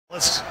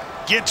Let's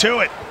get to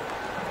it.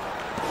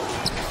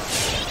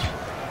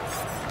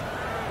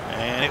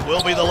 And it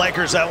will be the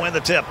Lakers that win the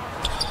tip.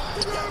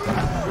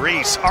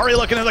 Reese already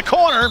looking in the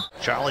corner.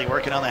 Charlie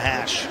working on the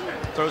hash.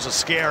 Throws a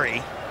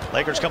scary.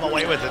 Lakers come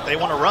away with it. They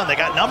want to run. They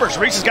got numbers.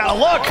 Reese has got a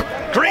look.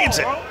 Greens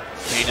it.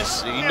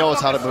 He knows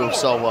how to move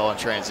so well in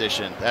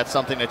transition. That's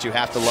something that you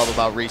have to love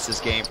about Reese's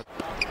game.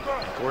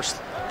 Of course,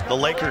 the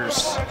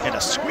Lakers in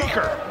a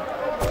squeaker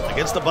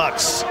against the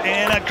Bucks.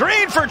 And a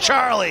green for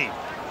Charlie.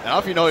 I don't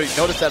know if you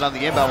noticed that on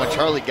the inbound when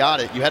Charlie got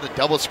it. You had a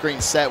double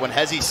screen set when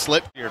Hezzy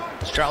slipped. Here,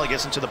 Charlie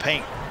gets into the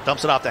paint.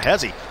 Dumps it off to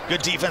Hezzy.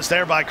 Good defense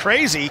there by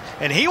Crazy.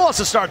 And he wants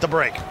to start the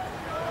break.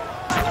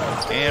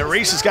 And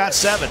Reese has got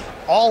 7.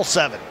 All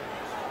 7.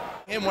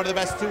 Him, one of the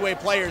best two-way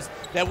players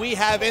that we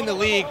have in the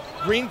league.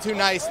 Green too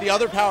nice. The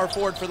other power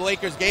forward for the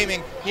Lakers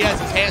gaming. He has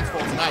his hands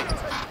full tonight.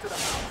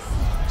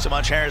 So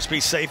much Harris be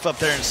safe up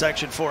there in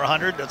section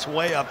 400. That's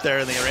way up there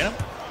in the arena.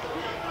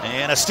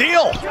 And a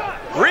steal.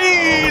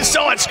 Reese.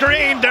 So it's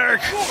screen,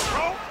 Dirk.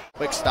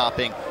 Quick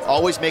stopping.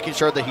 Always making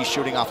sure that he's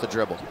shooting off the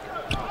dribble.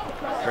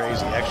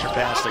 Crazy extra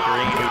pass to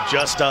Green, who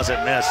just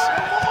doesn't miss.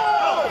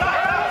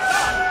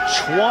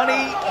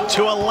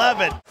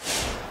 20-11.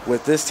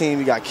 With this team,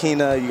 you got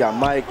Keena, you got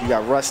Mike, you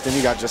got Rustin,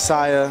 you got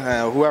Josiah,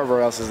 and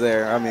whoever else is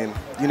there. I mean,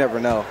 you never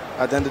know.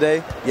 At the end of the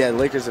day, yeah, the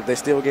Lakers, if they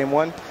steal game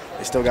 1,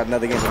 they still got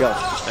another game to go.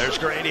 There's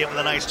Grady with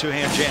a nice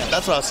two-hand jam.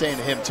 That's what I was saying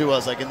to him, too. I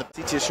was like, in the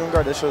CT shooting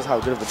guard, that shows how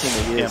good of a team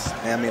he is.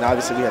 And, I mean,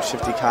 obviously, we have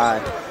Shifty Kai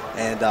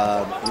and,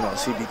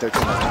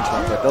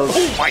 CB13 but those.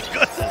 Oh, my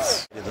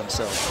goodness.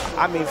 Themselves.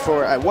 I mean,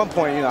 at one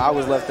point, I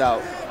was left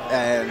out.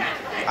 And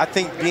I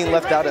think being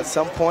left out at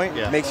some point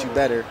makes you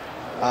better,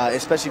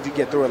 especially if you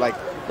get through it. Like,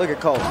 look at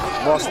Cole,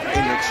 lost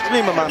an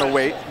extreme amount of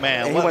weight.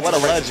 Man, what a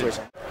legend.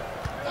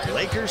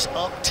 Lakers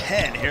up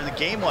 10 here in the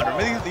game 1.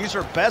 Remember, these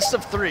are best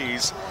of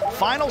 3s.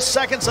 Final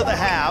seconds of the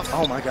half.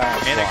 Oh, my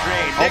God. And a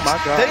green. Oh,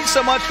 my God. Thanks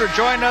so much for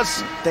joining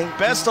us.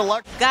 Best of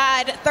luck.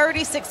 God,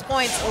 36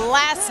 points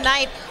last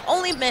night.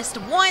 Only missed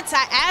once.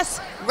 I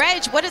asked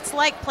Reg what it's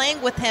like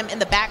playing with him in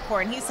the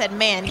backcourt, and he said,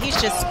 man,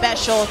 he's just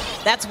special.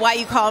 That's why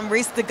you call him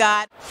Reese the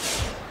God.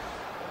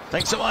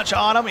 Thanks so much,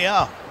 Autumn.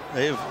 Yeah,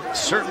 they've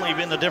certainly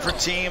been a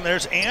different team.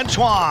 There's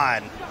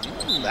Antoine.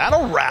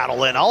 That'll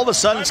rattle in. All of a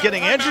sudden, it's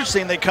getting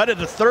interesting. They cut it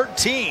to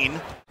 13.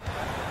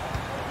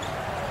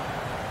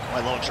 My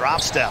little drop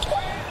step.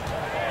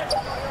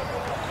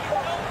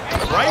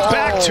 Right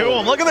back to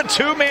him. Look at the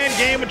two-man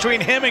game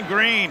between him and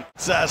Green.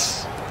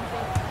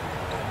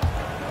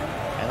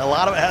 And a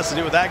lot of it has to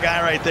do with that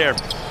guy right there.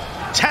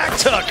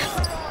 Took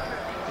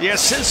the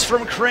assist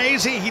from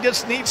Crazy. He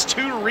just needs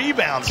 2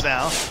 rebounds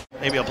now.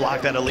 Maybe a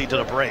block that'll lead to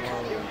the break.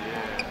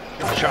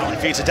 Charlie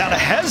feeds it down to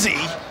Hezzy.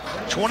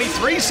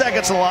 23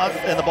 seconds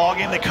left in the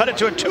ballgame. They cut it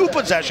to a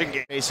 2-possession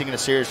game. Facing in a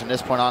series from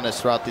this point on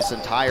throughout this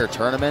entire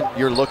tournament,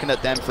 you're looking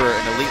at them for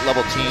an elite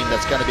level team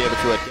that's going to be able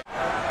to adapt.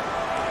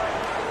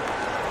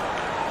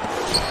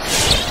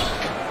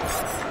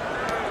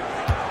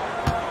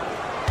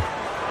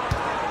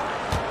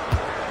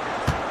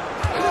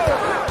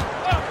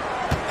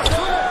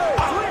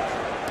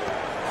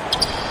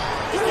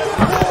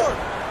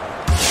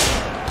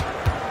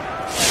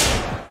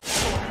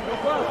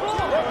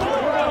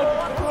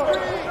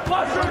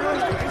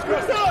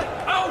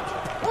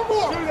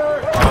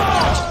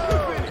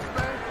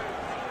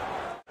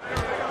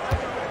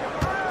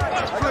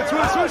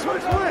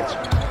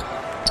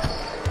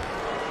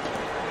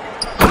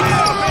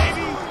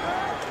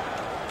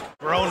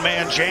 Grown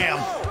man jam.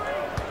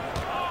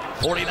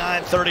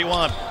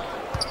 49-31.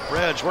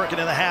 Reg working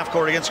in the half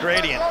court against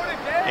Gradient.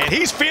 And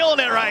he's feeling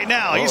it right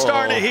now. He's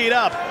starting to heat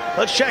up.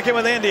 Let's check in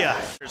with India.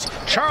 There's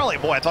Charlie.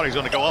 Boy, I thought he was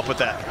going to go up with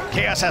that.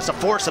 Chaos has to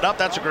force it up.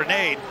 That's a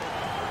grenade.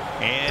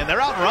 And they're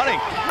out and running.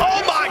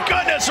 Oh, my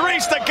goodness.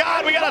 Reese the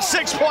God. We got a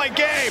 6-point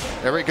game.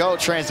 There we go.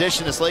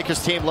 Transition. This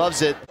Lakers team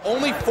loves it.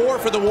 Only 4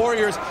 for the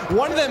Warriors.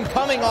 One of them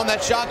coming on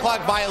that shot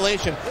clock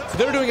violation. So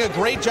they're doing a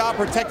great job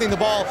protecting the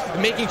ball and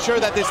making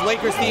sure that this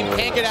Lakers team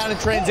can't get out in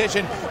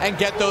transition and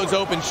get those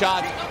open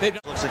shots.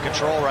 Looks in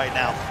control right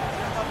now.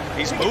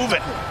 He's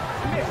moving.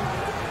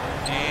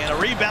 And a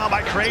rebound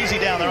by Crazy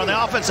down there on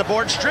the offensive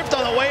board. Stripped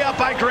on the way up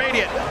by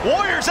Gradient.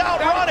 Warriors out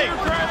running.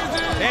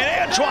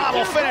 And Antoine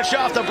will finish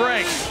off the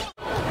break.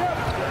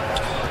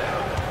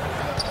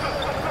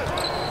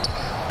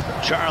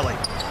 Charlie.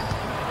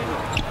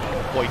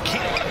 Boy,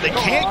 they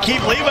can't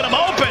keep leaving him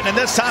open, and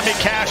this time he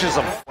cashes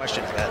them.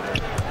 Question for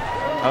that.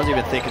 I was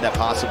even thinking that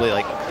possibly,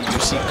 like, you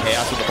see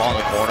Chaos with the ball in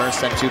the corner,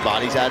 send 2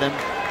 bodies at him.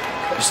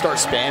 You start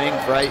spamming,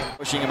 right?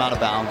 Pushing him out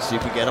of bounds so you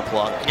can get a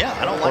pluck. Yeah,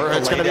 I don't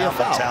like the lay down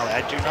mentality.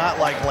 I do not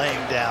like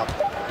laying down.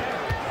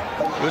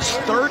 It was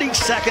 30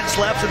 seconds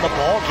left in the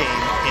ball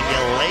game, and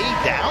you lay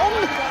down?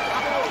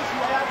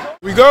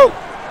 We go.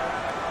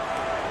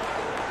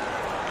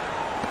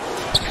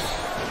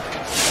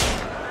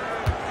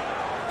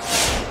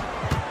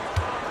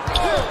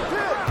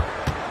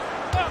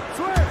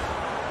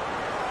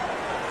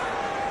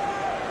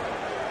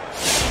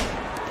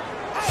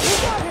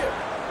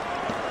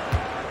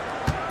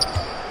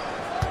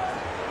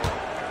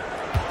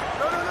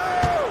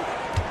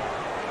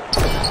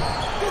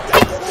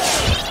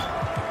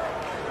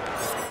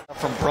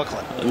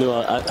 Brooklyn.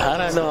 How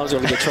did I know I was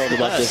going to get trolled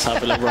about this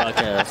type of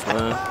broadcast,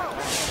 man?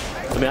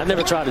 I mean, I've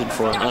never tried it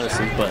before,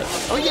 honestly, but...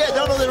 Oh, yeah,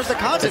 no, there was the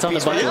content. It's on the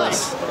bucket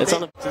list. It's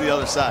on the... To the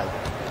other side.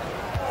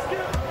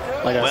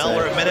 Like I well, said.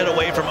 we're a minute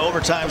away from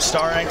overtime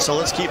starting, so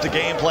let's keep the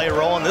gameplay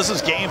rolling. This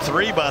is game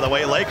 3, by the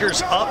way.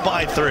 Lakers up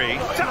by 3.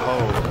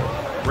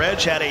 Oh. Reg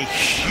had a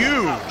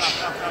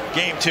huge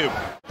game 2.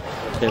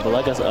 Yeah, but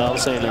like I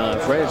was saying,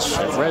 if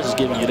Reg is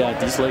giving you that,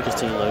 these Lakers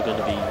teams are going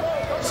to be,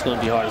 it's going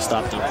to be hard to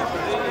stop them.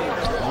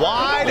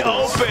 Wide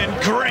open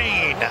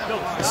Green.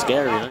 It's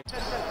scary, right?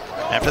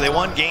 After they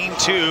won game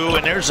 2,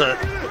 and there's a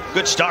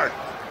good start.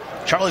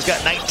 Charlie's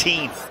got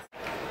 19.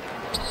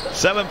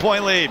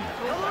 7-point lead.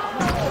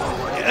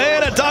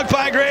 And a dunk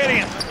by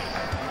Gradient.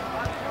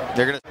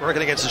 They're going to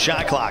working against the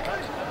shot clock.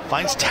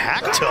 Finds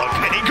Taktuk,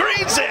 and he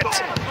greens it.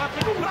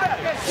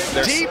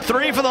 Deep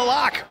 3 for the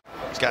lock.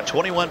 He's got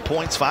 21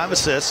 points, 5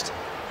 assists.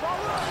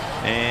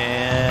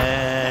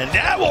 And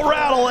that will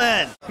rattle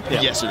in.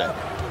 yesterday.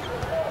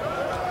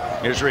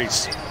 Here's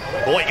Reese.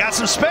 Boy, he got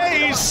some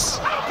space,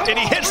 and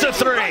he hits the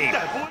 3.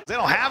 They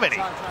don't have any.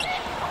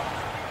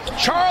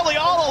 Charlie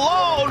all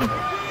alone,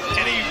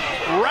 and he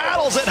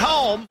rattles it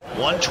home.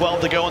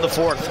 1:12 to go in the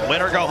 4th.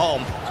 Win or go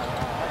home.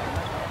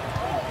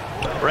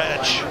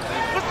 Reg.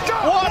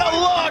 What a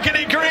look, and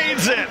he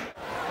greens it.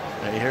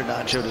 And you hear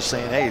Nacho just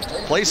saying, hey,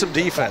 play some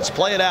defense.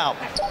 Play it out.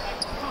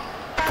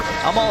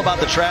 I'm all about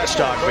the trash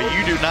talk, but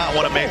you do not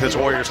want to make this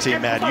Warriors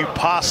team mad. You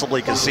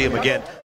possibly can see him again.